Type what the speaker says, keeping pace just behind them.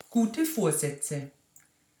Gute Vorsätze.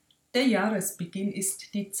 Der Jahresbeginn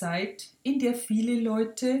ist die Zeit, in der viele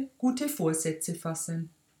Leute gute Vorsätze fassen.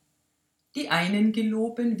 Die einen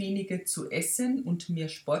geloben, weniger zu essen und mehr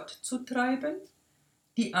Sport zu treiben.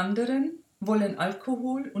 Die anderen wollen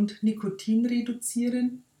Alkohol und Nikotin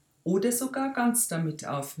reduzieren oder sogar ganz damit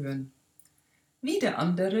aufhören. Wieder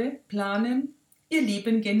andere planen, ihr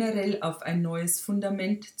Leben generell auf ein neues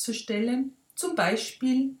Fundament zu stellen, zum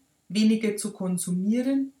Beispiel weniger zu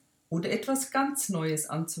konsumieren oder etwas ganz Neues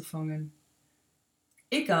anzufangen.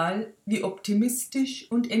 Egal, wie optimistisch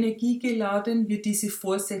und energiegeladen wir diese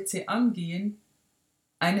Vorsätze angehen,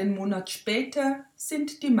 einen Monat später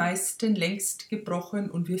sind die meisten längst gebrochen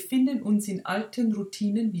und wir finden uns in alten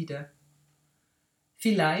Routinen wieder.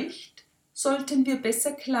 Vielleicht sollten wir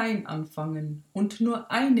besser klein anfangen und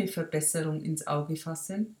nur eine Verbesserung ins Auge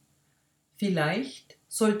fassen. Vielleicht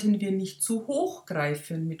sollten wir nicht zu hoch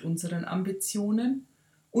greifen mit unseren Ambitionen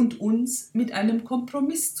und uns mit einem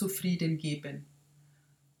Kompromiss zufrieden geben.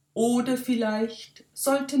 Oder vielleicht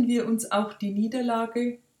sollten wir uns auch die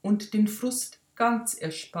Niederlage und den Frust ganz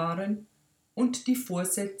ersparen und die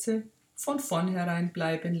Vorsätze von vornherein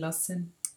bleiben lassen.